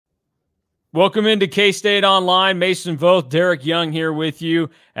Welcome into K-State Online. Mason Voth, Derek Young here with you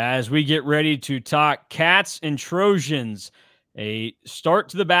as we get ready to talk Cats and Trojans. A start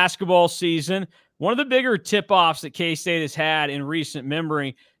to the basketball season. One of the bigger tip-offs that K-State has had in recent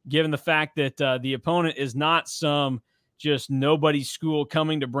memory, given the fact that the opponent is not some just nobody school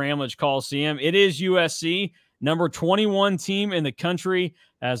coming to Bramlage Coliseum. It is USC, number 21 team in the country,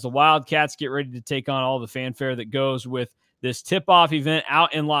 as the Wildcats get ready to take on all the fanfare that goes with this tip-off event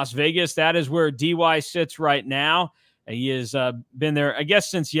out in Las Vegas. That is where DY sits right now. He has been there, I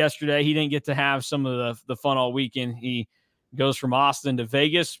guess, since yesterday. He didn't get to have some of the fun all weekend. He goes from Austin to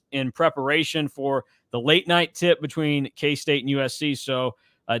Vegas in preparation for the late-night tip between K-State and USC. So,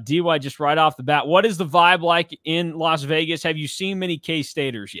 DY, just right off the bat, what is the vibe like in Las Vegas? Have you seen many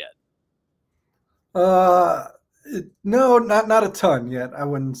K-Staters yet? No, not a ton yet, I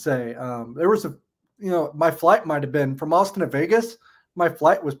wouldn't say. There was my flight might have been from Austin to Vegas. My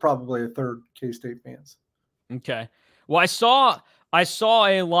flight was probably a third K-State fans. Okay. Well, I saw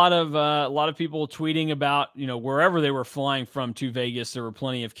a lot of people tweeting about, wherever they were flying from to Vegas, there were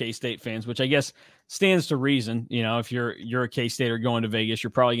plenty of K-State fans, which I guess stands to reason. If you're a K-Stater going to Vegas, you're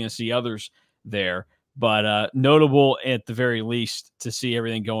probably going to see others there. But notable at the very least to see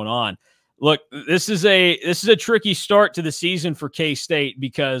everything going on. Look, this is a tricky start to the season for K-State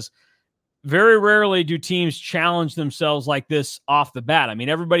because very rarely do teams challenge themselves like this off the bat. I mean,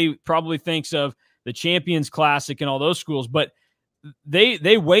 everybody probably thinks of the Champions Classic and all those schools, but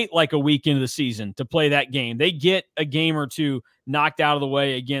they wait like a week into the season to play that game. They get a game or two knocked out of the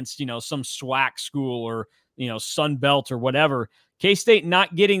way against, some SWAC school or, Sun Belt or whatever. K-State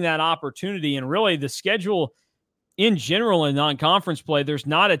not getting that opportunity, and really the schedule in general in non-conference play, there's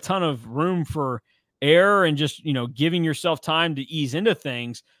not a ton of room for error and just, giving yourself time to ease into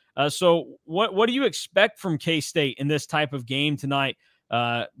things. So what do you expect from K-State in this type of game tonight?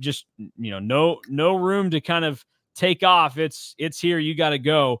 Just, no room to kind of take off. It's here. You got to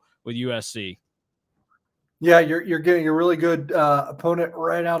go with USC. Yeah, you're getting a really good opponent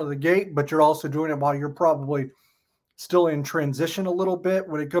right out of the gate, but you're also doing it while you're probably still in transition a little bit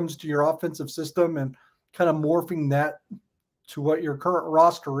when it comes to your offensive system and kind of morphing that to what your current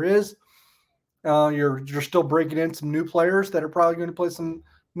roster is. You're still breaking in some new players that are probably going to play some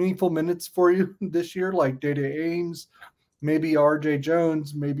meaningful minutes for you this year, like Data Ames, maybe RJ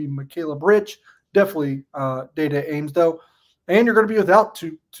Jones, maybe Michaela Bridge, definitely Data Ames though. And you're going to be without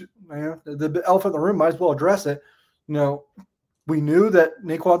the elephant in the room, might as well address it. We knew that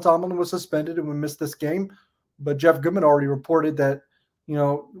Naquan Tomlin was suspended and we missed this game, but Jeff Goodman already reported that,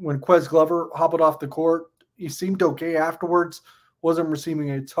 when Quez Glover hobbled off the court, he seemed okay afterwards, wasn't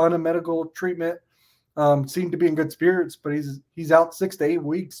receiving a ton of medical treatment. Seemed to be in good spirits, but he's out 6 to 8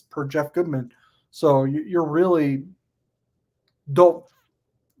 weeks per Jeff Goodman. So you're really don't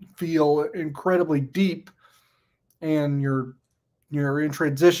feel incredibly deep, and you're in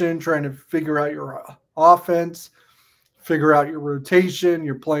transition, trying to figure out your offense, figure out your rotation.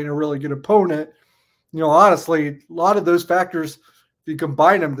 You're playing a really good opponent. Honestly, a lot of those factors, if you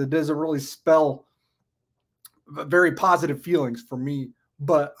combine them, that doesn't really spell very positive feelings for me.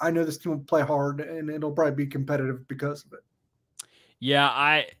 But I know this team will play hard, and it'll probably be competitive because of it. Yeah,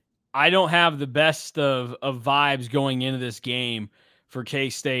 I don't have the best of vibes going into this game for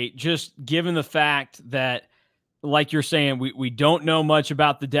K-State, just given the fact that, like you're saying, we don't know much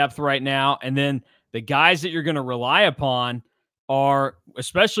about the depth right now. And then the guys that you're going to rely upon are,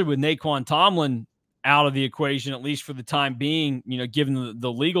 especially with Naquan Tomlin out of the equation, at least for the time being, given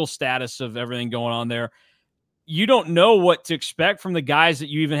the legal status of everything going on there, you don't know what to expect from the guys that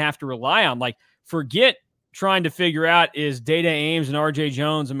you even have to rely on. Like, forget trying to figure out, is Data Ames and RJ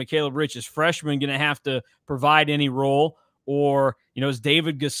Jones and Michaela Rich as freshmen going to have to provide any role? Or, is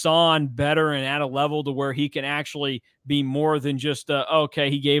David Gasson better and at a level to where he can actually be more than just, okay,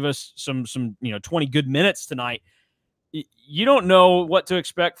 he gave us some 20 good minutes tonight. You don't know what to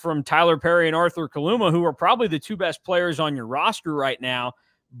expect from Tyler Perry and Arthur Kaluma, who are probably the two best players on your roster right now,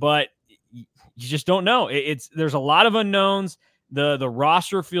 but you just don't know. There's a lot of unknowns. The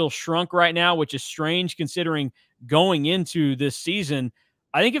roster feels shrunk right now, which is strange considering going into this season,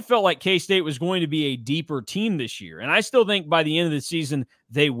 I think it felt like K-State was going to be a deeper team this year. And I still think by the end of the season,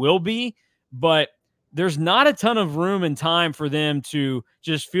 they will be, but there's not a ton of room and time for them to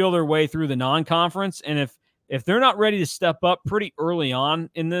just feel their way through the non-conference. And if they're not ready to step up pretty early on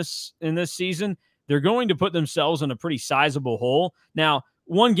in this season, they're going to put themselves in a pretty sizable hole. Now,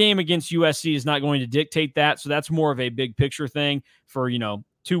 one game against USC is not going to dictate that, so that's more of a big picture thing for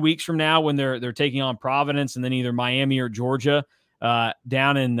 2 weeks from now when they're taking on Providence and then either Miami or Georgia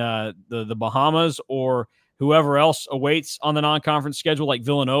down in the Bahamas, or whoever else awaits on the non-conference schedule like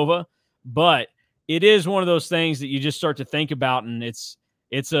Villanova. But it is one of those things that you just start to think about, and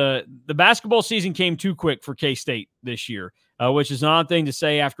the basketball season came too quick for K-State this year, which is an odd thing to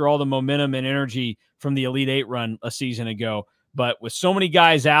say after all the momentum and energy from the Elite Eight run a season ago. But with so many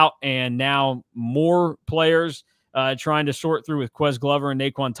guys out and now more players trying to sort through with Quez Glover and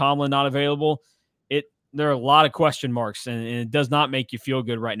Naquan Tomlin not available, there are a lot of question marks, and it does not make you feel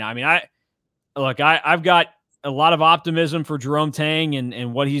good right now. I mean, I've got a lot of optimism for Jerome Tang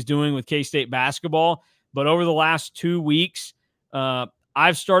and what he's doing with K-State basketball, but over the last 2 weeks,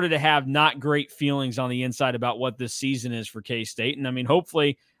 I've started to have not great feelings on the inside about what this season is for K-State. And I mean,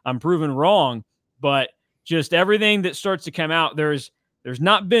 hopefully I'm proven wrong, but just everything that starts to come out, there's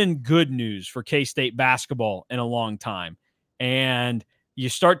not been good news for K-State basketball in a long time. And you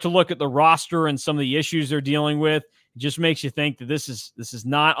start to look at the roster and some of the issues they're dealing with, it just makes you think that this is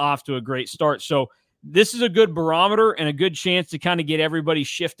not off to a great start. So this is a good barometer and a good chance to kind of get everybody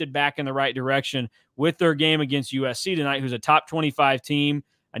shifted back in the right direction with their game against USC tonight, who's a top 25 team.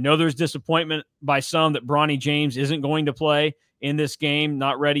 I know there's disappointment by some that Bronny James isn't going to play in this game,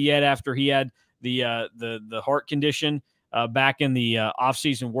 not ready yet after he had the heart condition back in the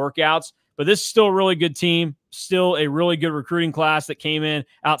offseason workouts. But this is still a really good team, still a really good recruiting class that came in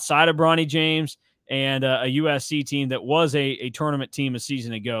outside of Bronny James, and a USC team that was a tournament team a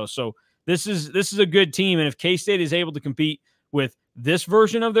season ago. So this is a good team, and if K-State is able to compete with this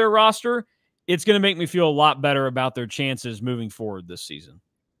version of their roster, it's going to make me feel a lot better about their chances moving forward this season.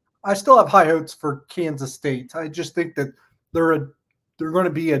 I still have high hopes for Kansas State. I just think that they're going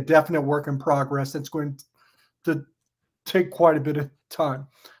to be a definite work in progress. It's going to take quite a bit of time.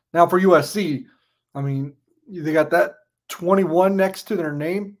 Now for USC, I mean, they got that 21 next to their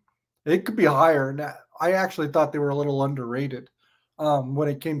name. It could be higher. And I actually thought they were a little underrated when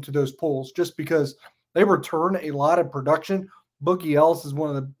it came to those polls, just because they return a lot of production. Boogie Ellis is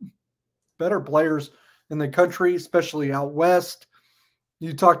one of the better players in the country, especially out west.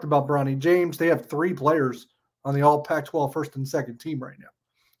 You talked about Bronny James. They have 3 players on the all Pac-12 first and second team right now.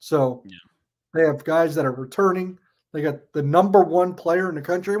 So They have guys that are returning. They got the #1 player in the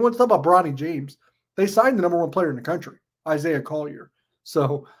country. And let's talk about Bronny James. They signed the #1 player in the country, Isaiah Collier.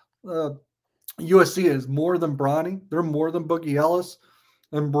 So USC is more than Bronny. They're more than Boogie Ellis.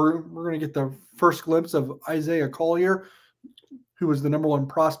 And we're going to get the first glimpse of Isaiah Collier, who was the #1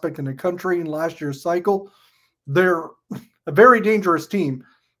 prospect in the country in last year's cycle. They're a very dangerous team.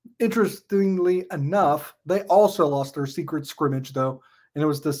 Interestingly enough, they also lost their secret scrimmage, though, and it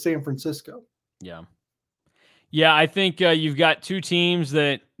was to San Francisco. Yeah, I think you've got 2 teams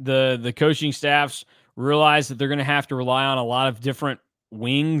that the coaching staffs realize that they're going to have to rely on a lot of different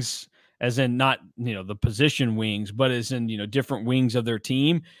wings, as in not, the position wings, but as in, different wings of their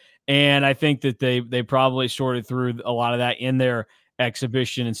team. And I think that they probably sorted through a lot of that in their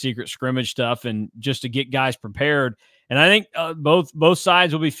exhibition and secret scrimmage stuff, and just to get guys prepared. And I think both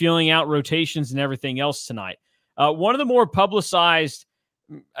sides will be feeling out rotations and everything else tonight. One of the more publicized,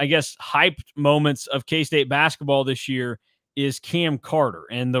 I guess, hyped moments of K-State basketball this year is Cam Carter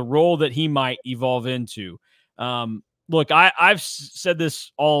and the role that he might evolve into. Look, I've said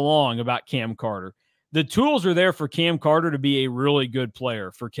this all along about Cam Carter. The tools are there for Cam Carter to be a really good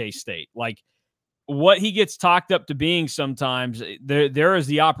player for K-State. Like, what he gets talked up to being sometimes, there is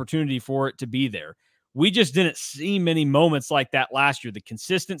the opportunity for it to be there. We just didn't see many moments like that last year. The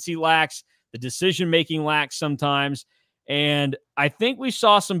consistency lacks, the decision-making lacks sometimes. And I think we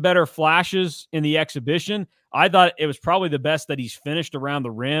saw some better flashes in the exhibition. I thought it was probably the best that he's finished around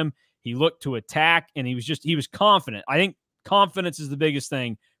the rim. He looked to attack, and he was confident. I think confidence is the biggest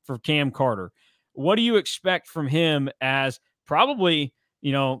thing for Cam Carter. What do you expect from him as probably,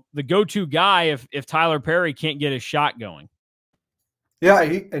 the go-to guy if Tyler Perry can't get his shot going? Yeah,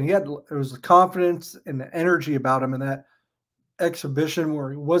 it was the confidence and the energy about him in that exhibition where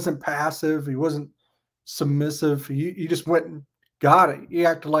he wasn't passive, he wasn't submissive. He just went and got it. He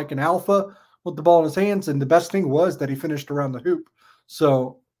acted like an alpha with the ball in his hands, and the best thing was that he finished around the hoop.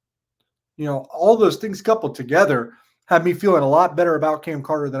 So, all those things coupled together had me feeling a lot better about Cam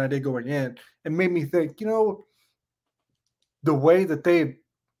Carter than I did going in, and made me think, the way that they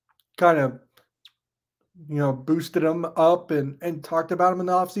kind of, boosted him up and talked about him in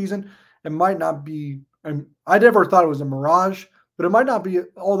the offseason, it might not be, I never thought it was a mirage, but it might not be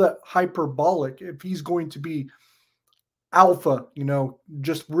all that hyperbolic if he's going to be alpha,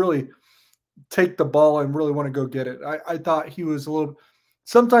 just really take the ball and really want to go get it. I thought he was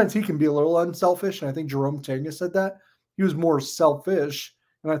sometimes he can be a little unselfish, and I think Jerome Tang has said that. He was more selfish,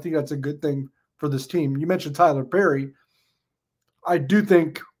 and I think that's a good thing for this team. You mentioned Tyler Perry. I do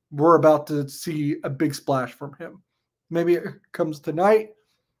think we're about to see a big splash from him. Maybe it comes tonight.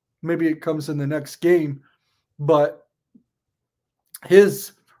 maybe it comes in the next game, but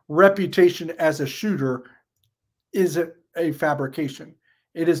his reputation as a shooter isn't a fabrication.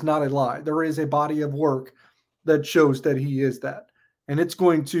 It is not a lie. There is a body of work that shows that he is that. And it's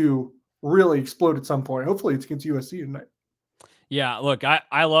going to really explode at some point. Hopefully it's against USC tonight. Yeah, look,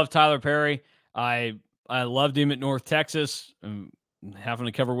 I love Tyler Perry. I loved him at North Texas, having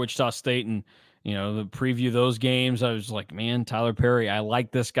to cover Wichita State and the preview those games. I was like, man, Tyler Perry, I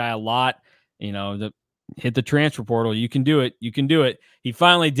like this guy a lot. Hit the transfer portal. You can do it. You can do it. He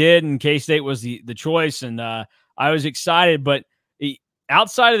finally did, and K-State was the choice, and I was excited. But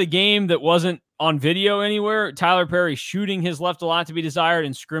outside of the game that wasn't on video anywhere, Tyler Perry shooting has left a lot to be desired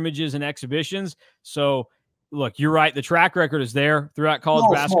in scrimmages and exhibitions. So, look, you're right. The track record is there throughout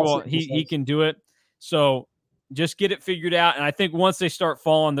college basketball. He can do it. So just get it figured out. And I think once they start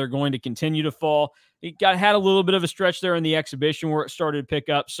falling, they're going to continue to fall. He had a little bit of a stretch there in the exhibition where it started to pick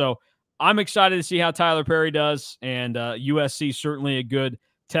up. So I'm excited to see how Tyler Perry does. And USC certainly a good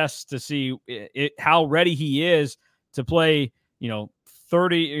test to see how ready he is to play,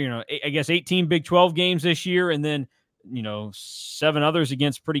 30, I guess 18 Big 12 games this year. And then 7 others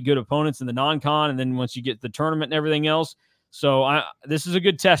against pretty good opponents in the non-con, and then once you get the tournament and everything else. So this is a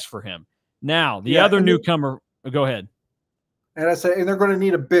good test for him. Now, the other newcomer, go ahead. And they're going to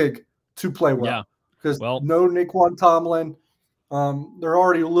need a big to play well. Yeah. Because no Naquan Tomlin. They're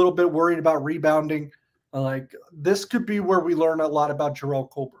already a little bit worried about rebounding. This could be where we learn a lot about Jarrell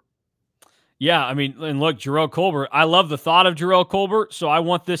Colbert. Yeah, I mean, and look, Jarrell Colbert, I love the thought of Jarrell Colbert, so I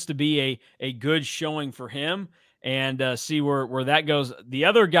want this to be a good showing for him and see where that goes. The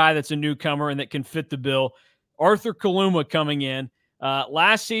other guy that's a newcomer and that can fit the bill, Arthur Kaluma coming in.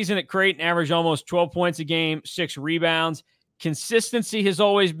 Last season at Creighton averaged almost 12 points a game, 6 rebounds. Consistency has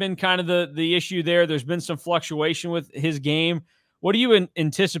always been kind of the issue there. There's been some fluctuation with his game. What do you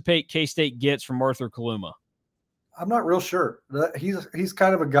anticipate K-State gets from Arthur Kaluma? I'm not real sure. He's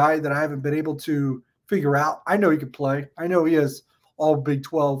kind of a guy that I haven't been able to figure out. I know he could play. I know he has all Big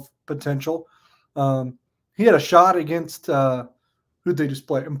 12 potential. He had a shot against who'd they just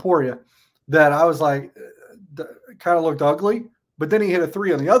play? Emporia, that I was like, kind of looked ugly. But then he hit a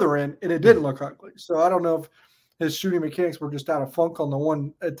 3 on the other end, and it didn't look ugly. So I don't know if his shooting mechanics were just out of funk on the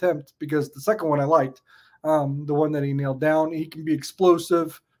one attempt, because the second one I liked, the one that he nailed down. He can be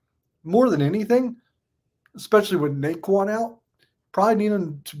explosive more than anything, especially with Naquan out. Probably need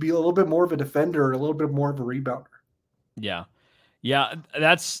him to be a little bit more of a defender, a little bit more of a rebounder. Yeah. Yeah,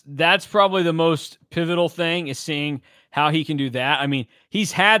 that's probably the most pivotal thing, is seeing how he can do that. I mean,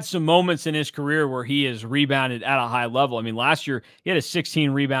 he's had some moments in his career where he has rebounded at a high level. I mean, last year he had a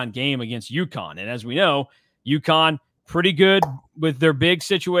 16 rebound game against UConn. And as we know, UConn pretty good with their big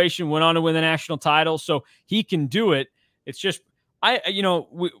situation, went on to win the national title. So he can do it. It's just,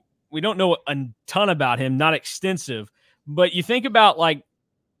 we don't know a ton about him, not extensive, but you think about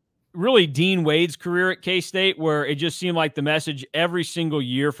really Dean Wade's career at K-State, where it just seemed like the message every single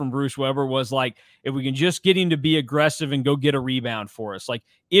year from Bruce Weber was like, if we can just get him to be aggressive and go get a rebound for us,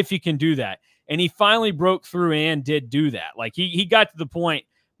 if he can do that. And he finally broke through and did do that. He got to the point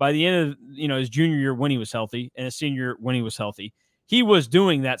by the end of his junior year when he was healthy, and his senior year when he was healthy, he was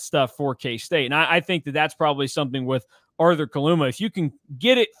doing that stuff for K-State. And I think that that's probably something with Arthur Kaluma. If you can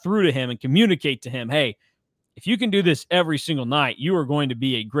get it through to him and communicate to him, hey, if you can do this every single night, you are going to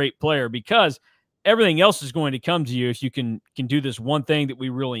be a great player, because everything else is going to come to you if you can do this one thing that we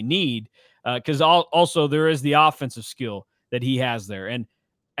really need. Because also there is the offensive skill that he has there. And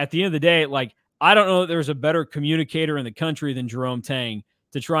at the end of the day, I don't know that there's a better communicator in the country than Jerome Tang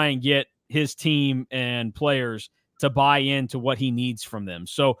to try and get his team and players to buy into what he needs from them.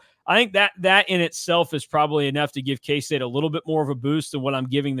 So I think that in itself is probably enough to give K-State a little bit more of a boost than what I'm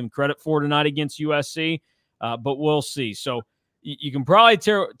giving them credit for tonight against USC. But we'll see. So you can probably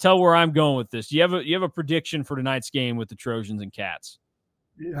tell where I'm going with this. You have a prediction for tonight's game with the Trojans and Cats?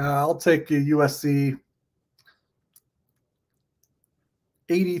 Yeah, I'll take USC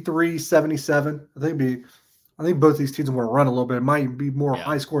 83-77. I think both these teams are going to run a little bit. It might be more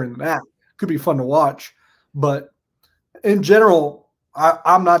high scoring than that. Could be fun to watch. But in general,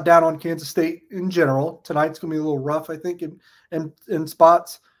 I'm not down on Kansas State in general. Tonight's going to be a little rough, I think, in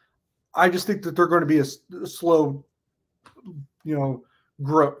spots. I just think that they're going to be a slow,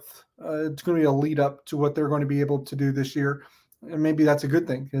 growth. It's going to be a lead up to what they're going to be able to do this year. And maybe that's a good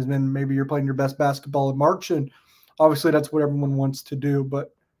thing, because then maybe you're playing your best basketball in March, and obviously that's what everyone wants to do.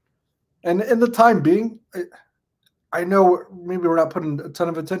 But and in the time being, I know maybe we're not putting a ton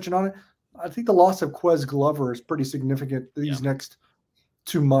of attention on it. I think the loss of Quez Glover is pretty significant these next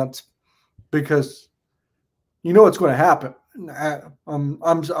 2 months, because what's going to happen.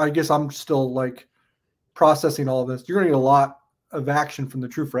 I guess I'm still like processing all of this. You're going to get a lot of action from the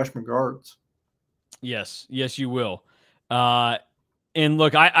true freshman guards. Yes, you will. And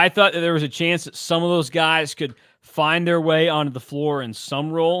look, I thought that there was a chance that some of those guys could find their way onto the floor in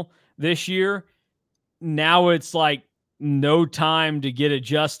some role this year. Now it's like no time to get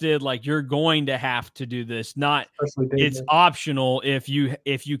adjusted. Like you're going to have to do this. Not it's optional if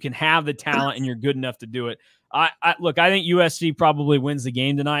you can have the talent and you're good enough to do it. Look, I think USC probably wins the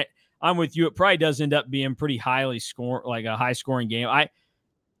game tonight. I'm with you. It probably does end up being pretty highly score, like a high scoring game.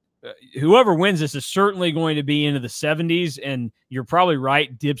 Whoever wins this is certainly going to be into the 70s, and you're probably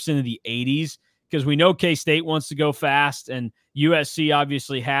right, dips into the 80s, because we know K-State wants to go fast, and USC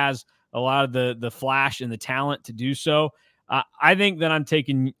obviously has a lot of the flash and the talent to do so. I think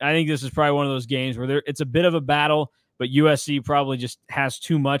this is probably one of those games where it's a bit of a battle, but USC probably just has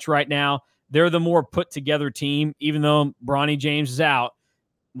too much right now. They're the more put-together team, even though Bronny James is out.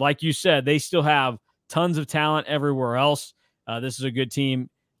 Like you said, they still have tons of talent everywhere else. This is a good team.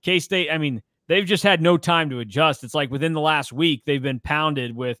 K-State, I mean, they've just had no time to adjust. It's like within the last week, they've been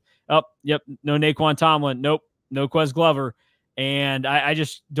pounded with, no Naquan Tomlin, nope, no Quez Glover. And I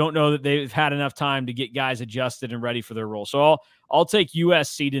just don't know that they've had enough time to get guys adjusted and ready for their role. So I'll take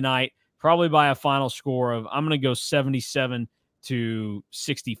USC tonight, probably by a final score of, I'm going to go 77-65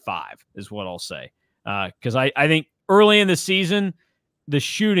 is what I'll say. Because I think early in the season, the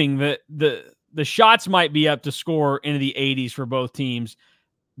shooting, the shots might be up to score into the 80s for both teams.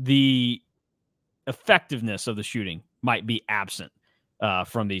 The effectiveness of the shooting might be absent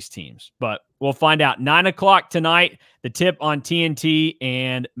from these teams, but we'll find out. 9:00 tonight, the tip on TNT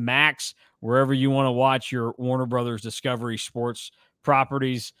and Max, wherever you want to watch your Warner Brothers Discovery Sports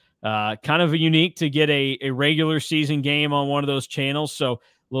properties. Kind of unique to get a regular season game on one of those channels, so a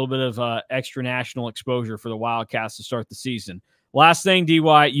little bit of extra national exposure for the Wildcats to start the season. Last thing,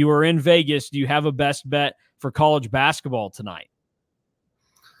 DY, you are in Vegas. Do you have a best bet for college basketball tonight?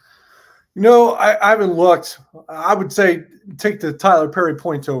 No, I haven't looked. I would say take the Tyler Perry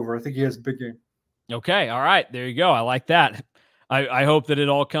points over. I think he has a big game. Okay, all right. There you go. I like that. I hope that it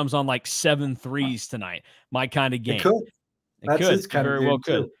all comes on like 7 threes tonight. My kind of game. It could. That's his kind of game, well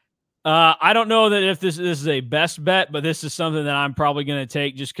could. I don't know that if this is a best bet, but this is something that I'm probably going to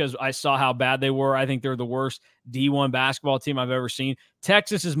take just because I saw how bad they were. I think they're the worst D1 basketball team I've ever seen.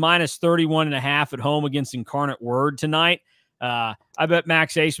 Texas is minus 31.5 at home against Incarnate Word tonight. I bet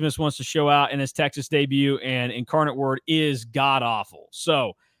Max Asmus wants to show out in his Texas debut, and Incarnate Word is god-awful.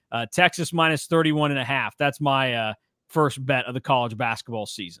 So Texas minus 31.5. That's my first bet of the college basketball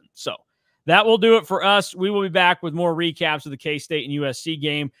season. So that will do it for us. We will be back with more recaps of the K-State and USC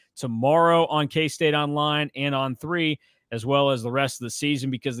game tomorrow on K-State Online and on 3, as well as the rest of the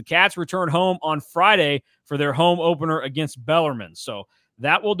season, because the Cats return home on Friday for their home opener against Bellarmine. So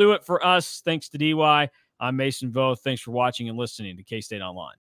that will do it for us. Thanks to DY. I'm Mason Voth. Thanks for watching and listening to K-State Online.